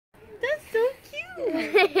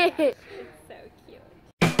It's so cute.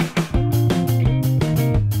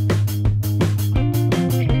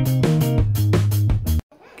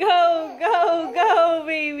 Go, go, go,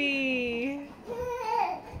 baby.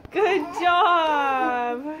 Good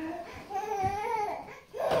job.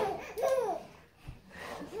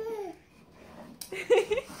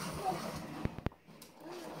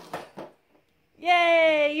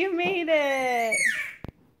 Yay, you made it.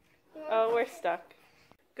 Oh, we're stuck.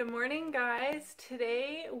 Good morning, guys.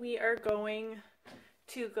 Today we are going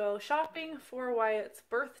to go shopping for Wyatt's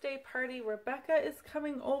birthday party. Rebecca is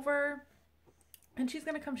coming over and she's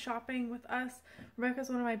going to come shopping with us. Rebecca's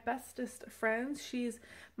one of my bestest friends. She's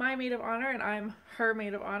my maid of honor and I'm her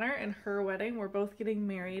maid of honor in her wedding. We're both getting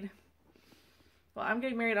married. Well, I'm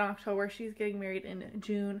getting married in October. She's getting married in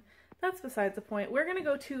June. That's besides the point. We're going to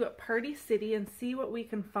go to Party City and see what we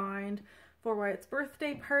can find for Wyatt's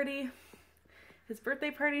birthday party. His birthday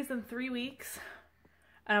party's in 3 weeks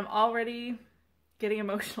and I'm already getting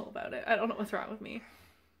emotional about it. I don't know what's wrong with me.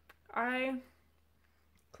 I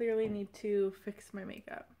clearly need to fix my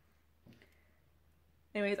makeup.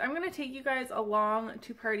 Anyways, I'm going to take you guys along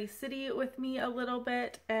to Party City with me a little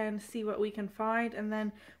bit and see what we can find. And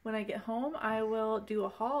then when I get home, I will do a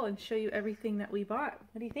haul and show you everything that we bought.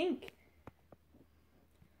 What do you think?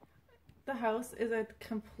 The house is a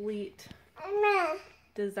complete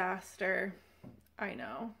disaster. I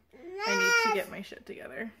know. I need to get my shit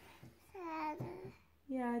together.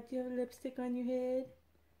 Yeah, do you have lipstick on your head?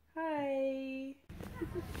 Hi.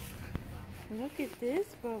 Look at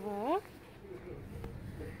this, Bubba.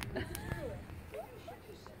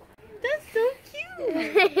 That's so cute.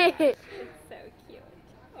 It's so cute.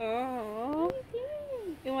 Oh.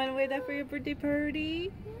 You want to wear that for your birthday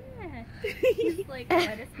party? Yeah. He's like, what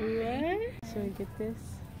is happening? What? Should we get this?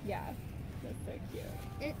 Yeah. That's so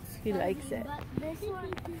cute. He likes it. But this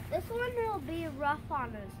one will be rough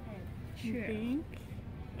on his head. Sure. You think?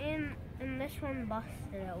 And this one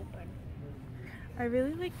busted open. I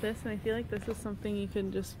really like this, and I feel like this is something you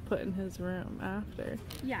can just put in his room after.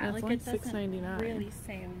 Yeah, and like it's it doesn't $6.99. really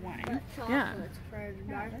say when. But chocolates for his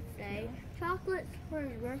birthday. Chocolates for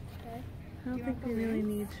his birthday. I don't think we really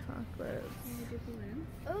need chocolates.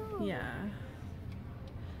 Oh. Yeah.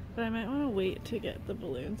 But I might want to wait to get the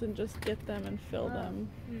balloons and just get them and fill them.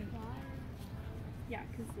 Mm. Yeah,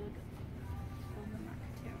 because they'll fill them up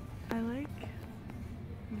too. I like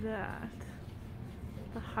that.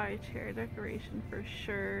 The high chair decoration for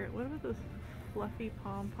sure. What about those fluffy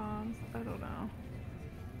pom-poms? I don't know.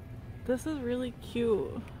 This is really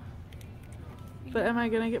cute. But am I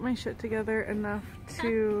gonna get my shit together enough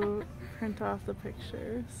to print off the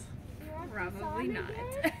pictures? Probably not.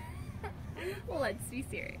 Well, let's be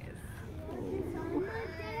serious. Ooh.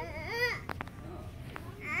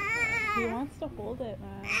 He wants to hold it,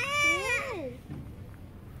 Matt.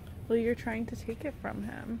 Well, you're trying to take it from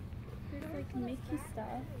him. There's like Mickey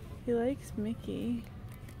stuff. He likes Mickey.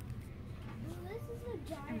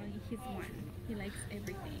 Emily, he's one. He likes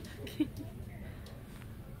everything.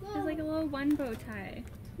 There's like a little one bow tie.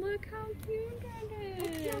 Look how cute that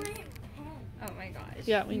is. Oh my gosh.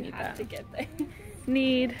 Yeah, we need have that. to get there.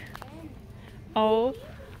 Need. Oh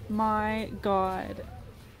my god.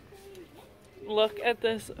 Look at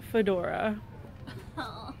this fedora.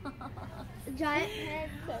 Giant head.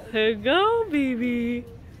 Here you go, baby.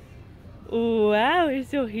 Wow, you're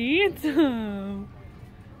so handsome.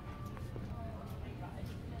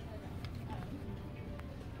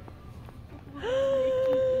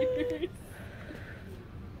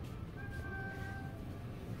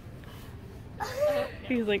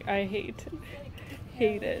 He's like, I hate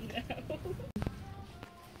it.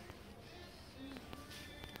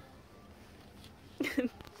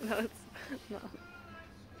 No, it's not.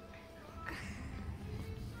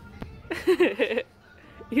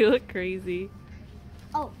 You look crazy.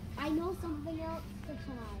 Oh, I know something else to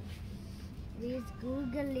try. These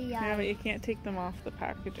googly eyes. Yeah, but you can't take them off the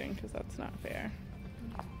packaging because that's not fair.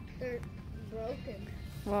 They're broken.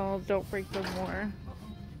 Well, don't break them more.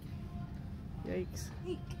 Yikes.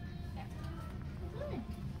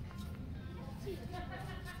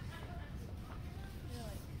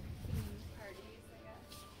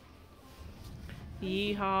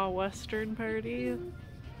 Yeehaw Western party.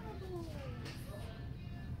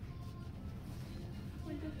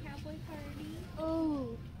 Cowboy party.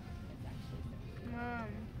 Oh. Mom.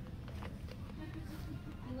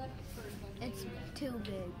 It's too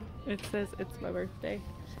big. It says it's my birthday.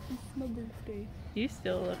 It's my birthday. You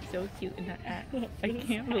still look so cute in that hat. I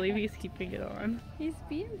can't believe he's keeping it on. He's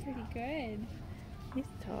being pretty good. He's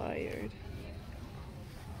tired.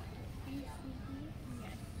 Yes,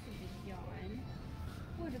 yawn.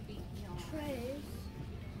 What a big yawn. Trace.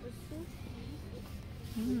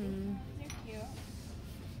 Hmm. They're cute.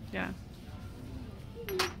 Yeah.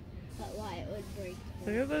 But why it would break.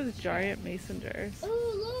 Look at those giant mason jars.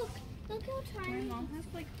 Oh, look how My tiny. mom has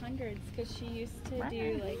like hundreds because she used to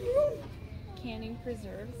do like canning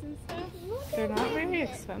preserves and stuff. Look They're how not big very it-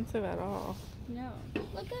 expensive at all. No.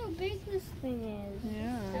 Look how big this thing is.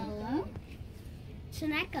 Yeah. Hello?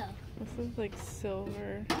 Shaneka. This is like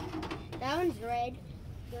silver. That one's red,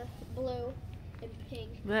 the blue, and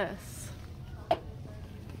pink. This.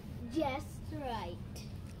 Just right.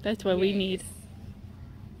 That's what we need.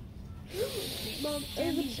 Mom,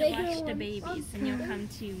 And you there's a should bigger watch the one. babies and you'll come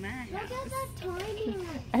to my Look at house. that tiny one.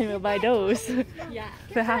 I will buy those. Yeah.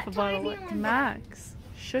 For half a that bottle. tiny one. Max,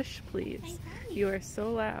 shush please. You are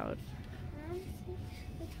so loud.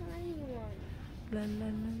 The tiny one. La,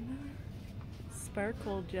 la, la, la.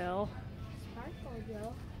 Sparkle gel. Sparkle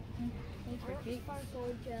gel. Thanks for cake.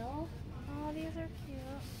 Sparkle gel. Oh, these are cute.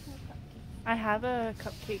 I have a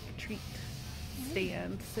cupcake treat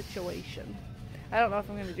stand situation. I don't know if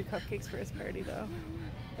I'm going to do cupcakes for his party though.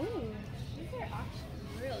 Ooh, these are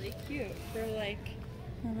actually really cute. They're like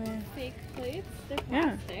fake plates. They're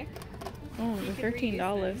Yeah. plastic. Oh, You they're could $13.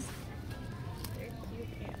 reuse them. They're cute.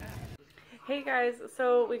 Yeah. Hey guys,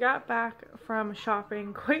 so we got back from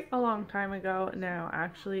shopping quite a long time ago now.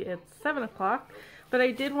 Actually, it's 7 o'clock, but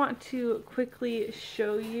I did want to quickly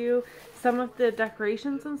show you some of the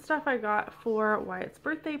decorations and stuff I got for Wyatt's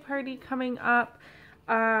birthday party coming up.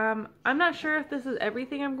 I'm not sure if this is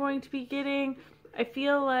everything I'm going to be getting. I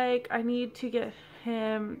feel like I need to get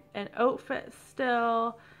him an outfit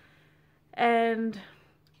still, and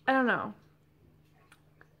I don't know.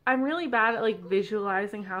 I'm really bad at like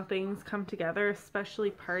visualizing how things come together, especially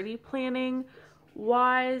party planning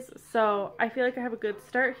wise. So I feel like I have a good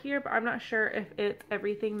start here, but I'm not sure if it's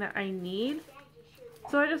everything that I need.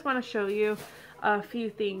 So I just want to show you a few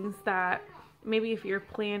things that maybe if you're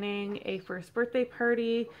planning a first birthday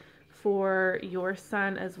party for your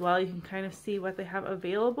son as well, you can kind of see what they have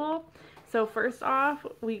available. So first off,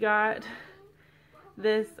 we got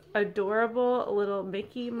this adorable little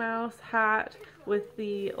Mickey Mouse hat with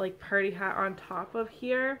the like party hat on top of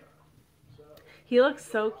here. He looks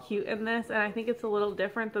so cute in this, and I think it's a little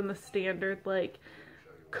different than the standard like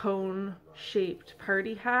cone shaped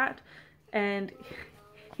party hat, and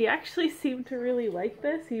he actually seemed to really like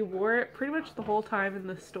this. He wore it pretty much the whole time in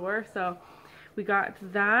the store, so we got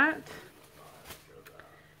that.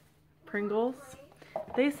 Pringles.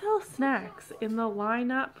 They sell snacks in the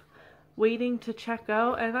lineup waiting to check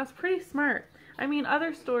out, and that's pretty smart. I mean,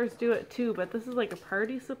 other stores do it too, but this is like a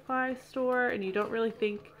party supply store, and you don't really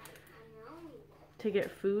think to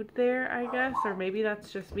get food there, I guess, or maybe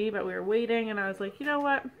that's just me, but we were waiting, and I was like, you know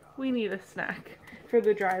what? We need a snack for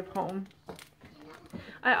the drive home.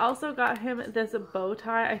 I also got him this bow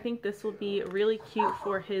tie. I think this will be really cute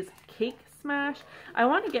for his cake smash. I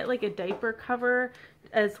want to get like a diaper cover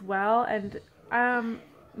as well, and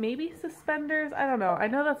maybe suspenders. I don't know. I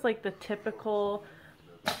know that's like the typical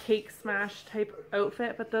cake smash type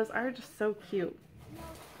outfit, but those are just so cute.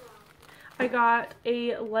 I got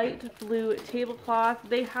a light blue tablecloth.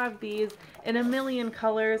 They have these in a million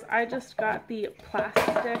colors. I just got the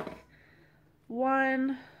plastic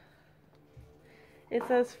one. It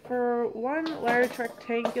says for 1 large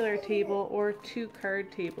rectangular table or 2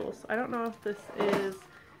 card tables. I don't know if this is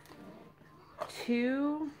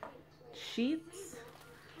 2 sheets.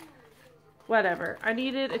 Whatever. I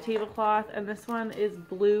needed a tablecloth, and this one is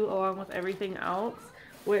blue along with everything else,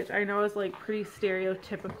 which I know is like pretty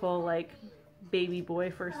stereotypical, like baby boy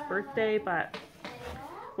first birthday, but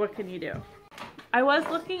what can you do? I was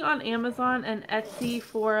looking on Amazon and Etsy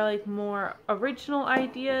for like more original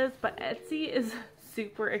ideas, but Etsy is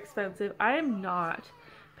super expensive. I am not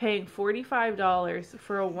paying $45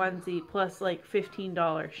 for a onesie plus like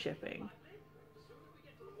 $15 shipping.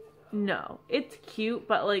 No, it's cute,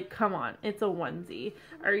 but like, come on, it's a onesie.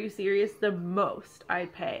 Are you serious? The most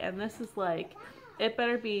I'd pay, and this is like, it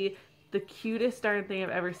better be the cutest darn thing I've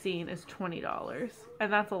ever seen, is $20,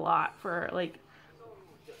 and that's a lot for like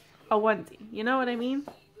a onesie, you know what I mean?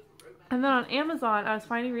 And then on Amazon, I was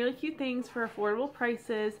finding really cute things for affordable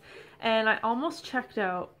prices, and I almost checked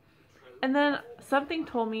out. And then something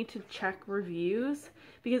told me to check reviews,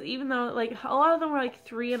 because even though like a lot of them were like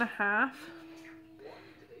 3.5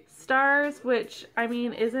 stars, which I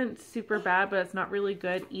mean isn't super bad, but it's not really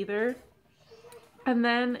good either. And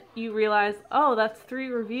then you realize, oh, that's 3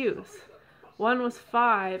 reviews. One was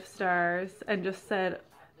 5 stars and just said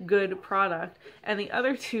good product, and the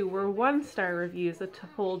other 2 were 1-star reviews that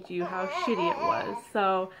told you how shitty it was.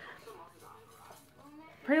 So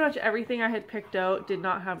pretty much everything I had picked out did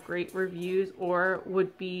not have great reviews or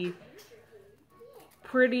would be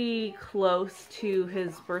pretty close to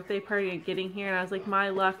his birthday party and getting here, and I was like, my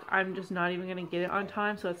luck, I'm just not even gonna get it on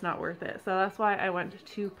time, so it's not worth it. So that's why I went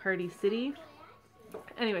to Party City.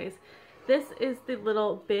 Anyways, this is the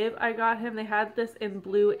little bib I got him. They had this in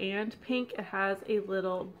blue and pink. It has a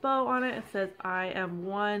little bow on it. It says I am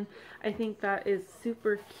one. I think that is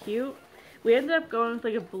super cute. We ended up going with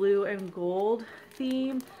like a blue and gold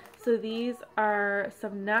theme. So these are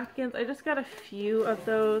some napkins. I just got a few of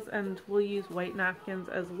those, and we'll use white napkins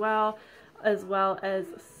as well as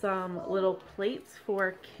some little plates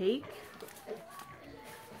for cake.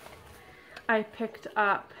 I picked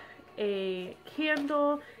up a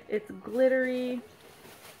candle. It's glittery.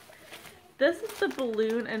 This is the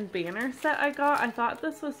balloon and banner set I got. I thought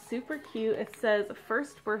this was super cute. It says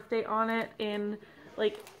first birthday on it in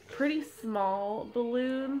like pretty small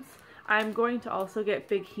balloons. I'm going to also get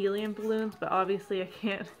big helium balloons, but obviously I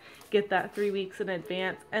can't get that 3 weeks in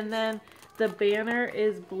advance. And then the banner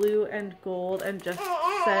is blue and gold and just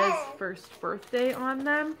says first birthday on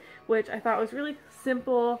them, which I thought was really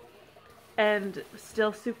simple and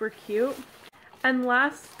still super cute. And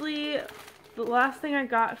lastly, the last thing I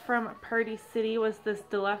got from Party City was this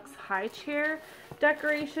deluxe high chair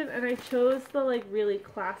decoration, and I chose the like really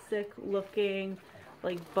classic looking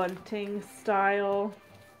like bunting style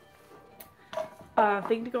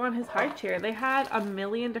thing to go on his high chair. They had a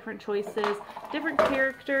million different choices, different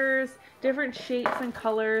characters, different shapes and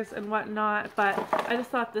colors and whatnot, but I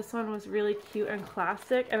just thought this one was really cute and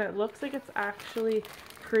classic, and it looks like it's actually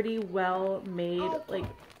pretty well made, like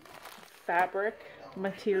fabric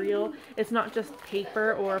material. It's not just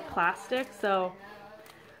paper or plastic, so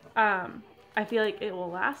I feel like it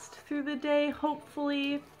will last through the day,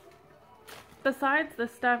 hopefully. Besides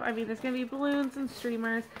this stuff, I mean, there's going to be balloons and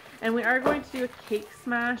streamers, and we are going to do a cake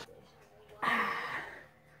smash.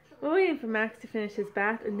 We're waiting for Max to finish his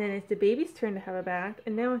bath, and then it's the baby's turn to have a bath,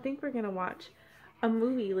 and then I think we're going to watch a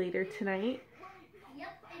movie later tonight.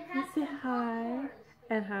 And say hi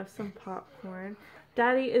and have some popcorn.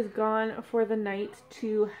 Daddy is gone for the night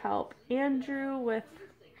to help Andrew with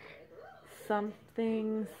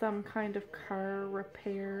something, some kind of car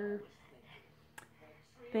repair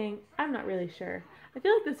thing. I'm not really sure. I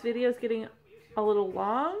feel like this video is getting a little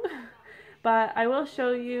long, but I will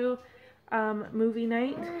show you movie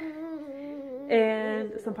night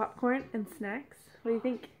and some popcorn and snacks. What do you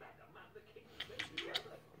think?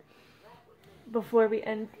 Before we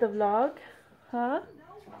end the vlog, huh?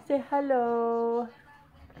 Say hello.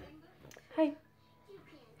 Hi.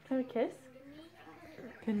 Have a kiss?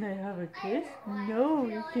 Can I have a kiss? No,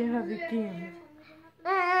 you can't have the kiss.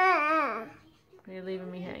 You're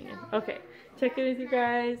leaving me hanging. Okay, check in with you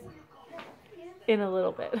guys in a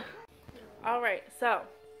little bit. Alright, so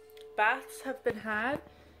baths have been had.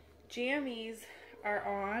 Jammies are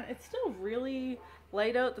on. It's still really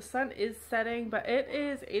light out. The sun is setting, but it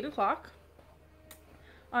is 8 o'clock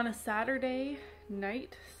on a Saturday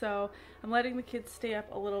night, so I'm letting the kids stay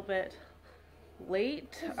up a little bit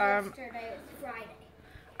late. Yesterday was Friday.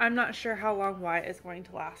 I'm not sure how long Wyatt is going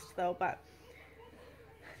to last though, but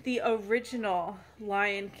the original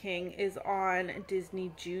Lion King is on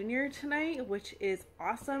Disney Junior tonight, which is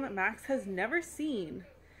awesome. Max has never seen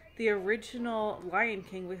the original Lion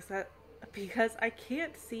King because I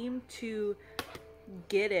can't seem to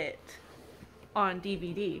get it on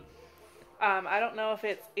DVD. I don't know if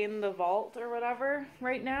it's in the vault or whatever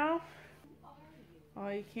right now. Oh,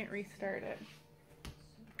 you can't restart it.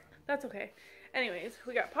 That's okay. Anyways,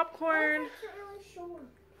 we got popcorn.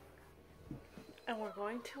 And we're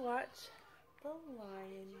going to watch The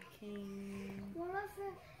Lion King. What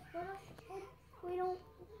if we don't,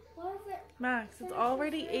 Max, it's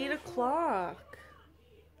already 8 o'clock.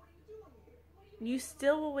 You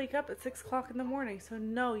still will wake up at 6 o'clock in the morning, so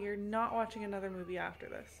no, you're not watching another movie after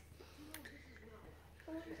this.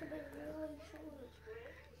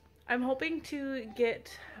 I'm hoping to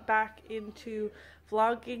get back into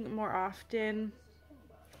vlogging more often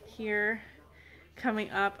here coming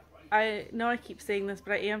up. I know I keep saying this,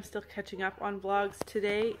 but I am still catching up on vlogs.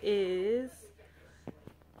 Today is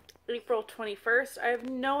April 21st. I have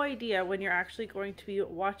no idea when you're actually going to be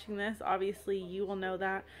watching this. Obviously, you will know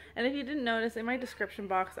that. And if you didn't notice, in my description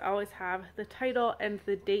box, I always have the title and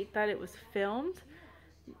the date that it was filmed.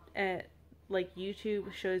 Like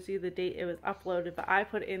YouTube shows you the date it was uploaded, but I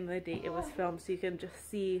put in the date it was filmed so you can just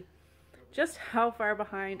see just how far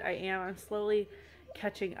behind I am. I'm slowly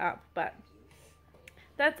catching up, but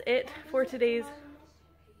that's it for today's.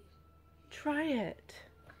 Try it.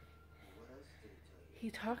 He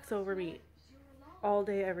talks over me all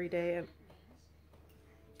day, every day, and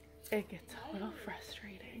it gets a little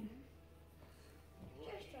frustrating.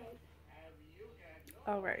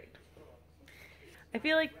 Alright. I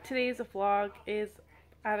feel like today's vlog is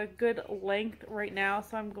at a good length right now,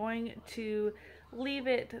 so I'm going to leave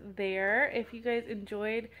it there. If you guys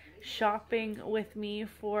enjoyed shopping with me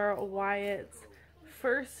for Wyatt's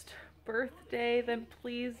first birthday, then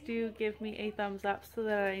please do give me a thumbs up so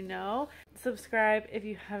that I know. Subscribe if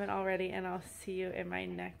you haven't already, and I'll see you in my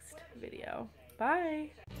next video.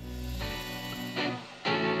 Bye!